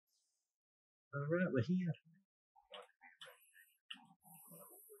All right, we're here.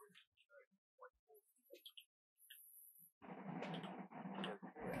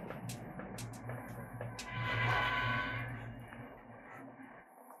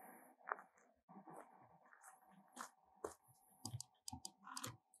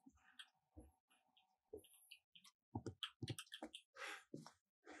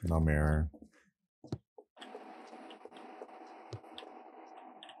 No mirror.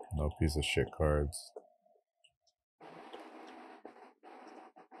 No piece of shit cards.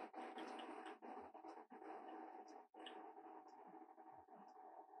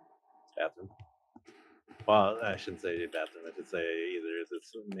 Bathroom. Well, I shouldn't say bathroom. I should say either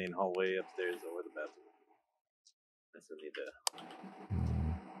this main hallway upstairs or the bathroom. I still need to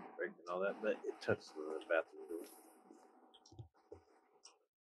break and all that, but it touched the bathroom door.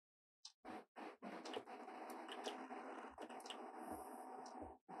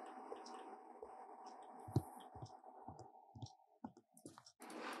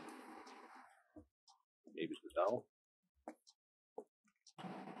 Maybe the doll.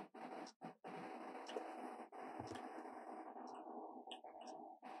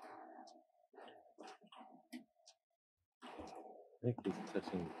 I think he's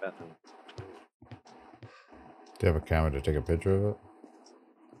touching the bathroom. Do you have a camera to take a picture of it?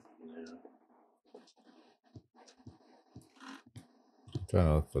 Yeah. Trying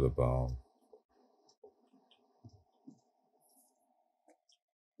to look for the bone.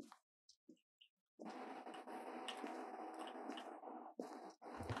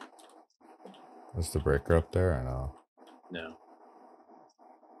 Is the breaker up there or no? No.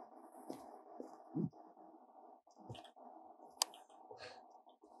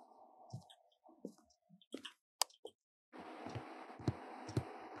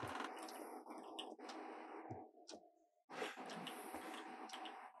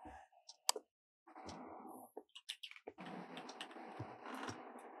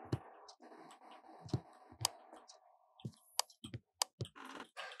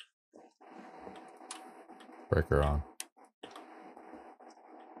 Breaker on.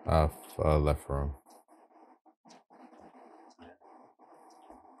 Left room.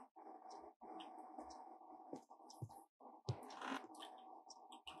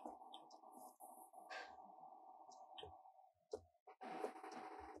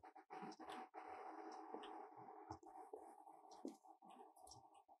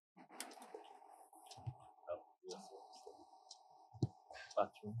 Oh, yes.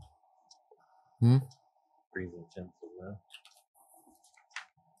 Bathroom. Hmm? Freezing temps as well.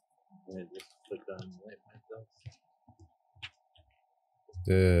 And I just clicked on light myself.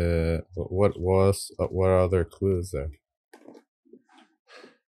 What other clues there?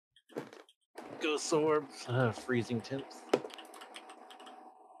 Ghost orbs. Freezing temps.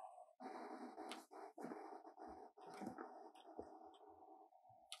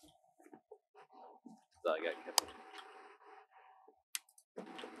 So I got kept.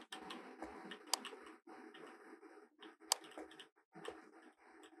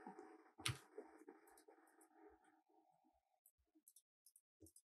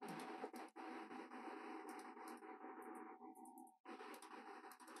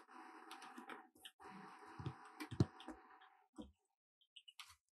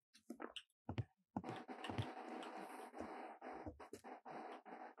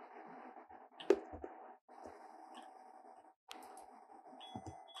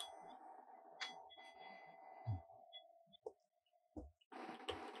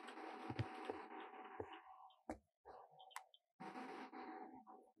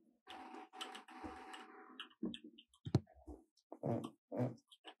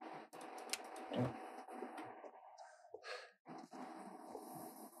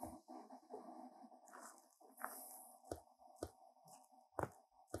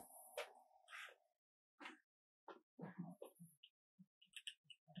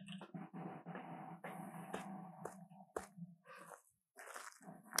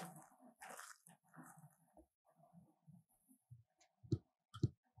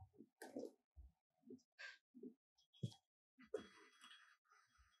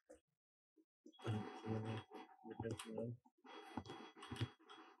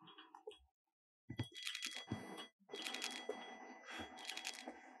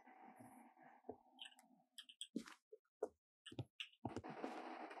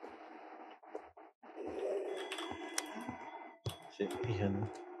 Shit, behind.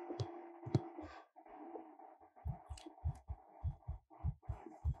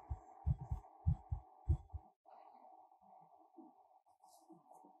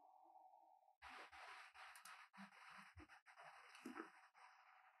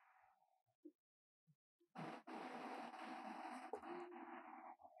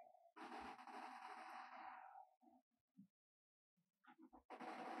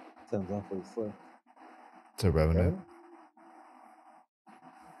 Sounds awfully slow. It's a revenue. Revenue?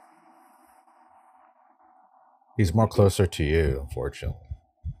 He's more closer to you, unfortunately.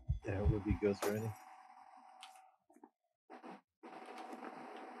 Yeah, it would be Ghost Running.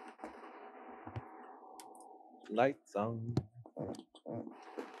 Lights on.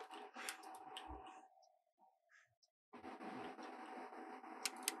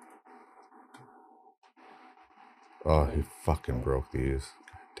 Oh, he fucking broke these.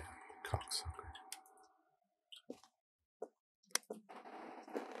 Goddamn cocksucker.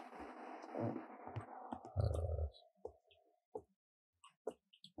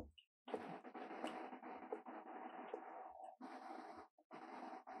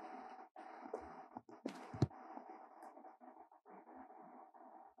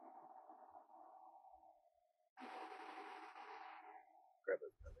 Grab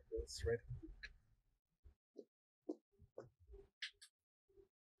another Ghost right.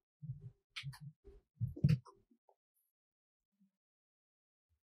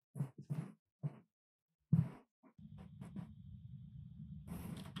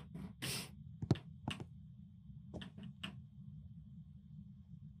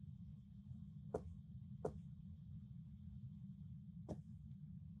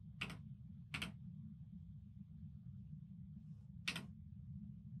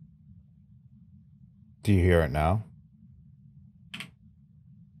 Do you hear it now?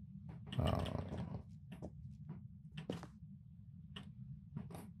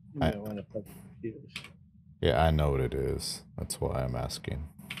 You might want to plug the computers. Yeah, I know what it is. That's why I'm asking.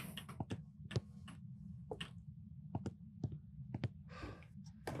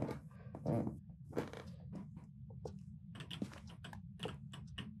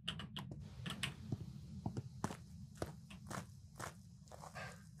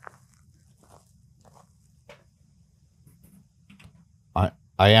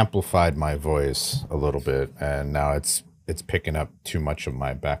 I amplified my voice a little bit, and now it's picking up too much of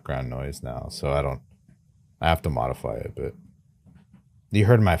my background noise now, so I have to modify it a bit. You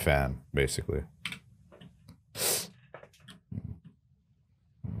heard my fan, basically.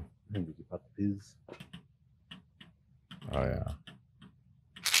 Did you pop the fizz? Oh yeah.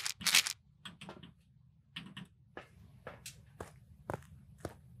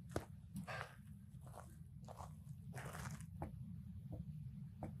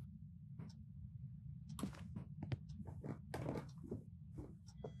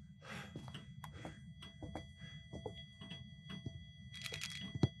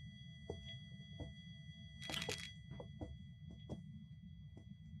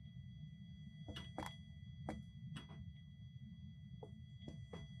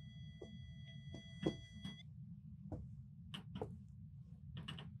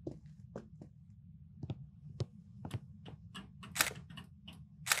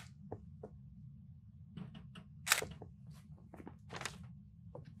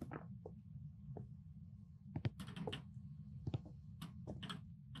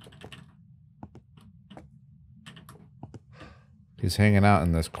 He's hanging out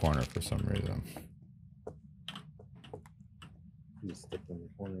in this corner for some reason. Just stick in the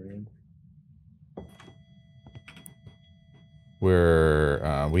corner in.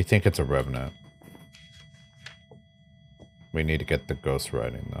 We think it's a revenant. We need to get the ghost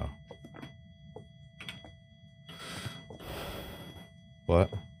writing though. What?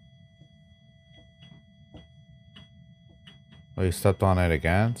 Oh, you stepped on it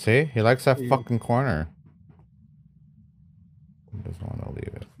again? See? He likes that fucking corner. He doesn't want to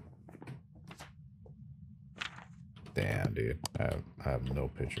leave it. Damn, dude. I have no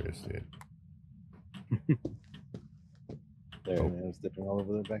pictures, dude. There, oh. Man, I was dipping all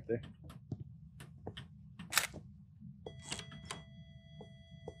over there back there.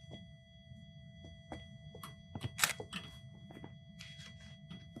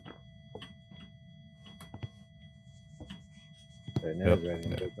 Right now, yep.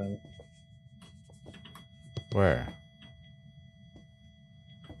 Ready to go. Where?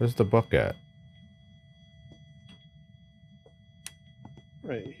 Where's the book at?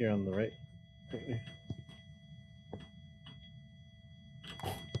 Right here on the right. Right here.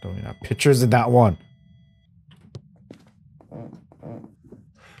 Don't we have pictures in that one?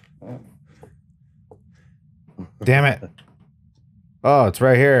 Damn it. Oh, it's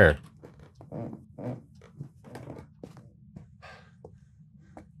right here.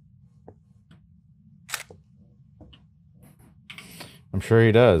 I'm sure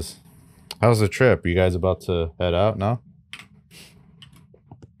he does. How's the trip? You guys about to head out now?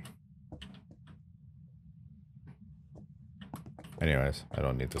 Anyways, I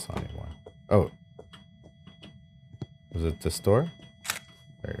don't need this on anymore. Oh. Was it the store?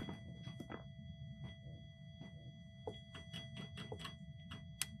 There you go.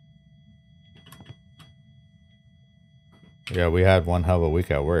 Yeah, we had one hell of a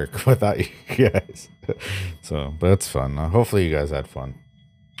week at work without you guys. So, but it's fun. Hopefully you guys had fun.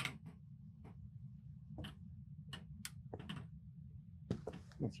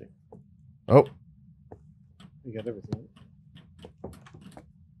 Let's see. Oh, We got everything.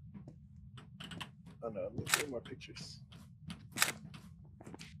 Oh no, let's get more pictures.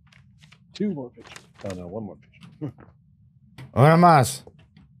 2 more pictures. Oh no, 1 more picture. una más.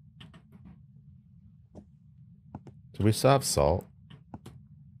 Do we still have salt?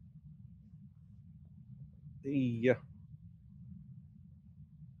 Yeah.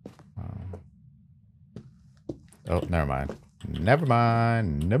 Oh, never mind. Never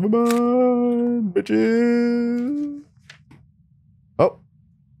mind. Never mind, bitches. Oh,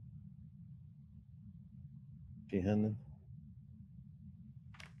 Behind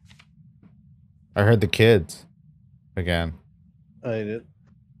I heard the kids again. I did.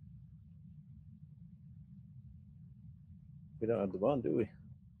 We don't have the bond, do we?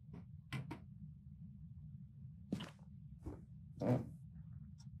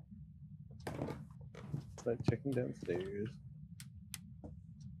 Start checking downstairs.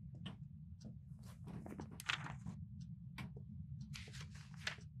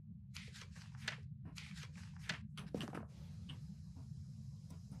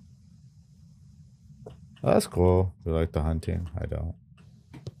 Oh, that's cool. We like the hunting. I don't.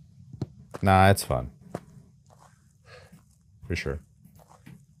 Nah, it's fun. For sure.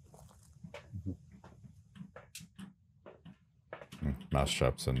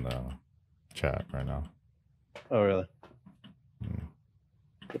 Mousetrap's in the chat right now. Oh really?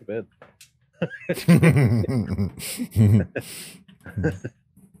 Go to bed.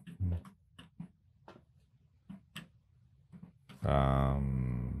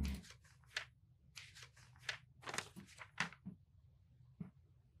 um.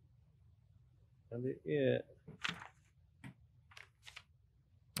 Yeah.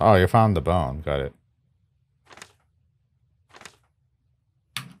 Oh, you found the bone. Got it.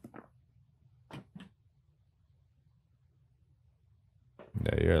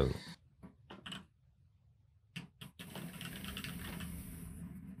 Yeah, you're.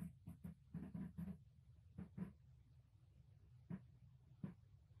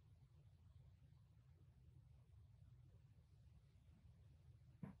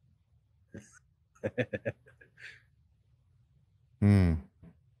 Hmm.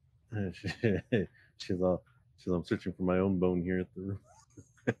 she's all. I'm searching for my own bone here at the room.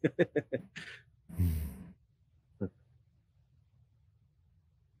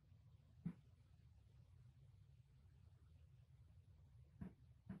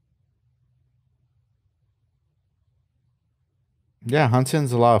 Yeah,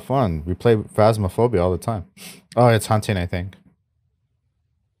 hunting's a lot of fun. We play Phasmophobia all the time. Oh, it's hunting, I think.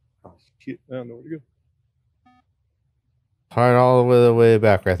 Oh shit! I don't know where to go. Part all the way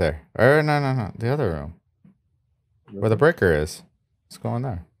back right there. Or no. The other room. Where the breaker is. Let's go in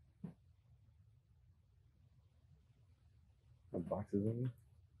there. Boxes in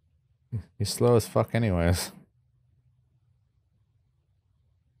He's slow as fuck anyways.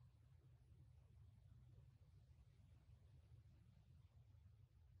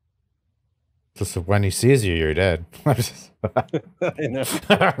 Just when he sees you, you're dead. I know.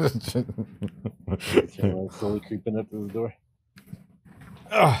 Slowly creeping up to the door.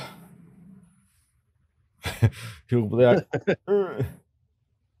 He'll be like,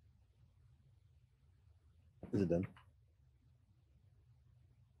 Is it done?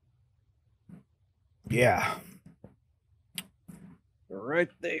 yeah. Right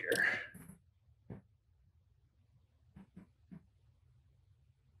there.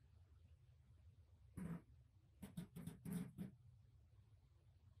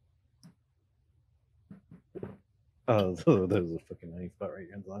 Oh, so there's a fucking hiding spot right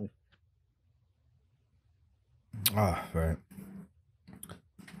here in Zani. Ah, right.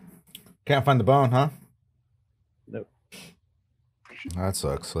 Can't find the bone, huh? Nope. That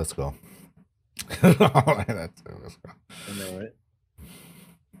sucks. Let's go. Let's go. I know, right?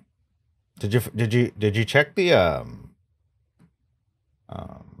 Did you check the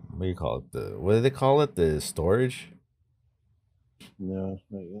what do you call it? What do they call it? The storage? No,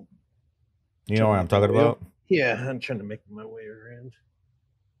 not yet. You know what I'm talking about? Yeah, I'm trying to make my way around.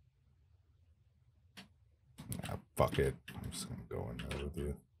 Ah, fuck it. I'm just gonna go in there with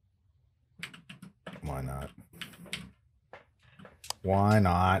you. Why not? Why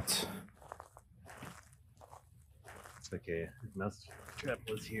not? It's okay. If Mousetrap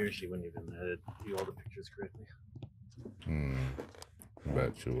was here, she wouldn't even do all the pictures correctly. I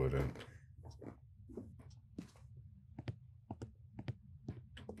bet you wouldn't.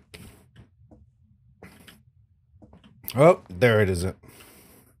 Oh, there it is.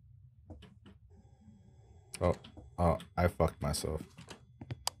 Oh, I fucked myself.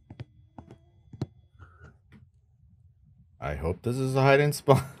 I hope this is a hiding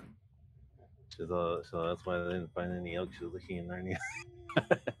spot. So that's why they didn't find any elk. She was looking in Narnia.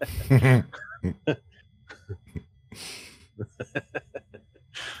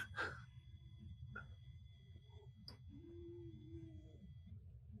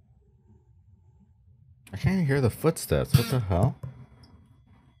 I can't hear the footsteps. What the hell?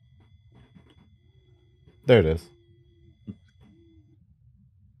 There it is.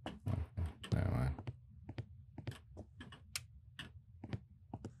 Never mind.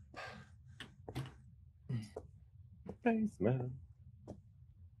 Spaceman.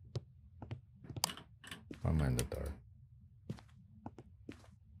 I'm in the dark.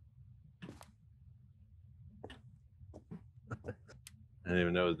 I didn't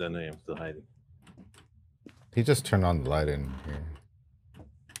even know it was done. I'm still hiding. He just turned on the light in here.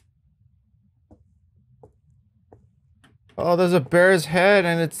 Oh, there's a bear's head,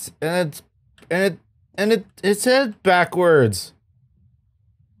 and its head backwards.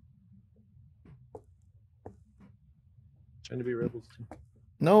 Trying to be rebels too.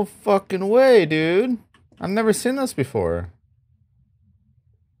 No fucking way, dude. I've never seen this before.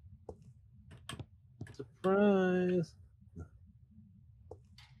 Surprise.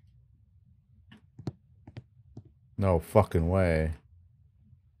 No fucking way.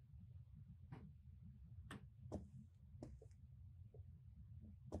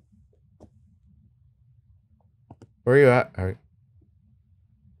 Where you at? All right.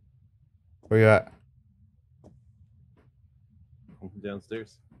 Where you at? I'm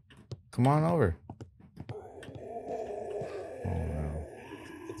downstairs. Come on over. Oh no.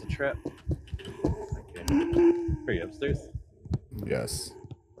 It's a trap. Okay. Are you upstairs? Yes.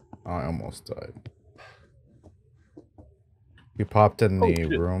 I almost died. He popped in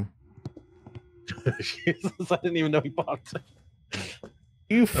the room. Jesus, I didn't even know he popped.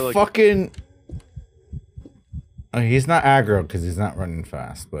 You fucking... he's not aggro because he's not running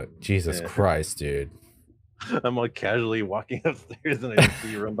fast, but Jesus Christ, dude. I'm like casually walking upstairs and I just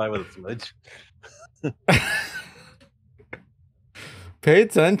see you run by with a smudge. Pay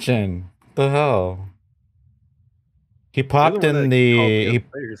attention. What the hell? He popped in the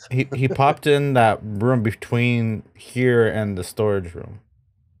he popped in that room between here and the storage room.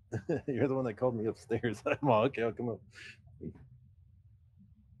 You're the one that called me upstairs. I'm all okay, I'll come up.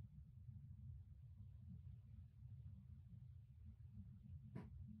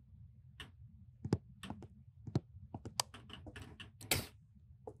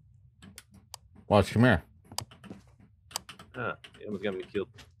 Watch, come here. Ah, he almost got me killed.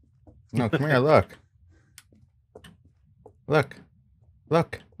 No, come here, look. Look.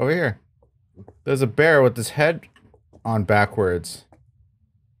 Look, over here. There's a bear with his head on backwards.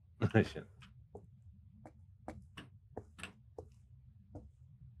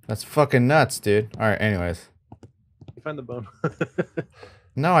 That's fucking nuts, dude. Alright, anyways. You find the bone?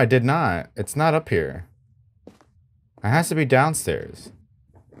 No, I did not. It's not up here. It has to be downstairs.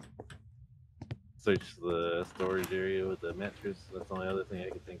 Search the storage area with the mattress. That's the only other thing I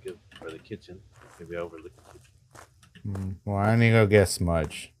could think of. Or the kitchen. Maybe I overlooked the kitchen. Well, I need to go get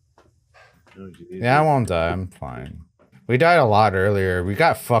Smudge. Yeah, I won't die. I'm fine. We died a lot earlier. We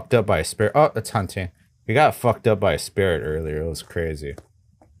got fucked up by a spirit. Oh, it's hunting. We got fucked up by a spirit earlier. It was crazy.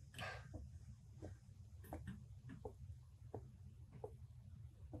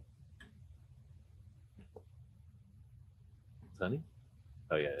 Sunny?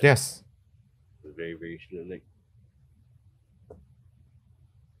 Oh, yeah. Yes. It was very, very late.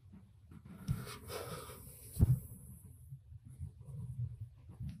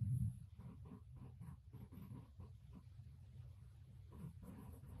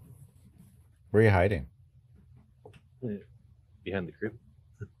 Where are you hiding? Behind the crib.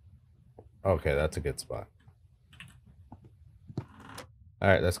 Okay, that's a good spot.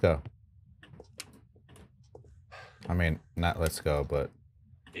 Alright, let's go. I mean, not let's go, but...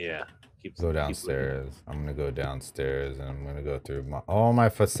 Yeah. Go downstairs. I'm gonna go downstairs and I'm gonna go through all my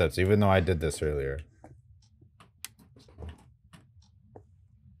footsteps, even though I did this earlier.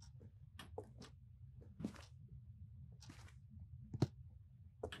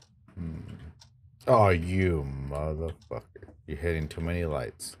 Oh, you motherfucker. You're hitting too many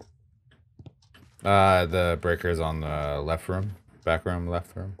lights. The breaker's on the left room. Back room,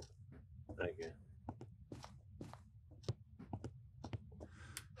 left room. Okay.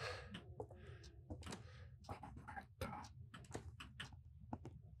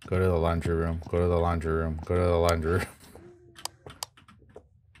 Go to the laundry room. Go to the laundry room. Go to the laundry room.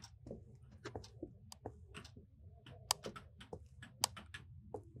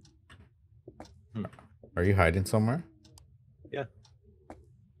 Are you hiding somewhere? Yeah.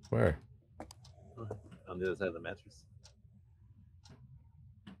 Where? On the other side of the mattress.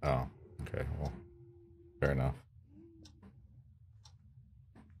 Oh, okay. Well, fair enough.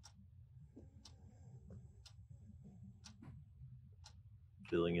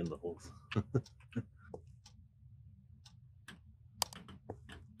 Filling in the holes.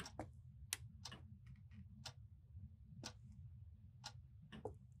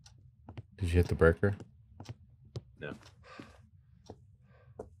 Did you hit the breaker? No.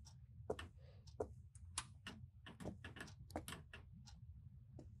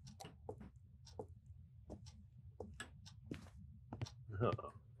 Oh,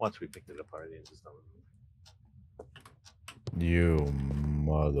 watch we picked it apart and just don't. You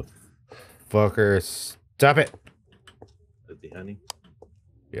motherfucker. Stop it. With the honey.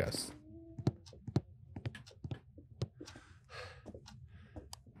 Yes.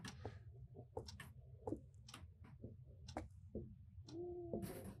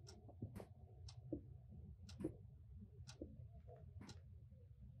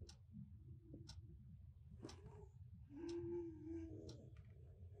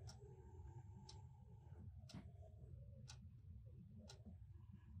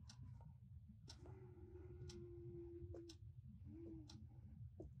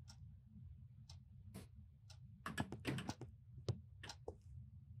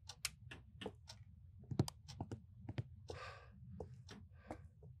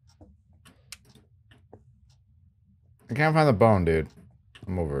 I can't find the bone, dude.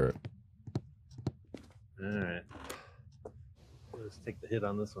 I'm over it. Alright. Let's take the hit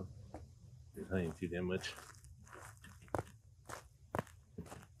on this one. There's honey too damn much.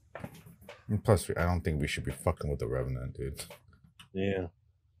 And plus, I don't think we should be fucking with the Revenant, dude. Yeah.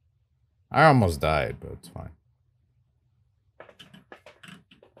 I almost died, but it's fine.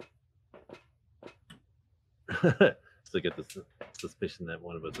 Still get the suspicion that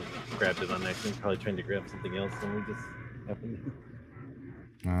one of us grabbed it on accident, probably trying to grab something else, and we just happened.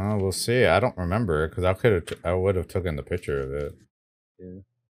 We'll see. I don't remember because I would have taken the picture of it. Yeah.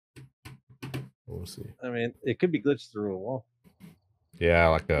 We'll see. I mean, it could be glitched through a wall. Yeah,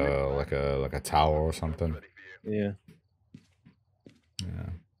 like a tower or something. Yeah. Yeah.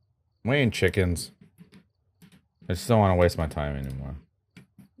 I'm eating chickens. I just don't want to waste my time anymore.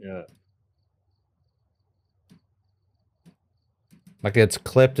 Yeah. Like it's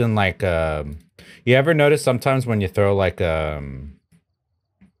clipped in like you ever notice sometimes when you throw like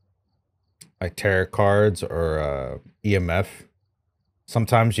tarot cards or EMF,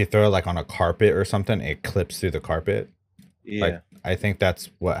 sometimes you throw it like on a carpet or something, it clips through the carpet. Yeah. Like, I think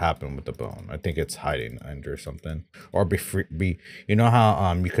that's what happened with the bone. I think it's hiding under something, or be you know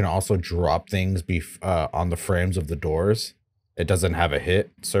how you can also drop things on the frames of the doors. It doesn't have a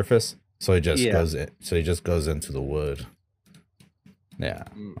hit surface, so it just goes in. So it just goes into the wood. Yeah,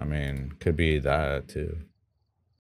 I mean, could be that too.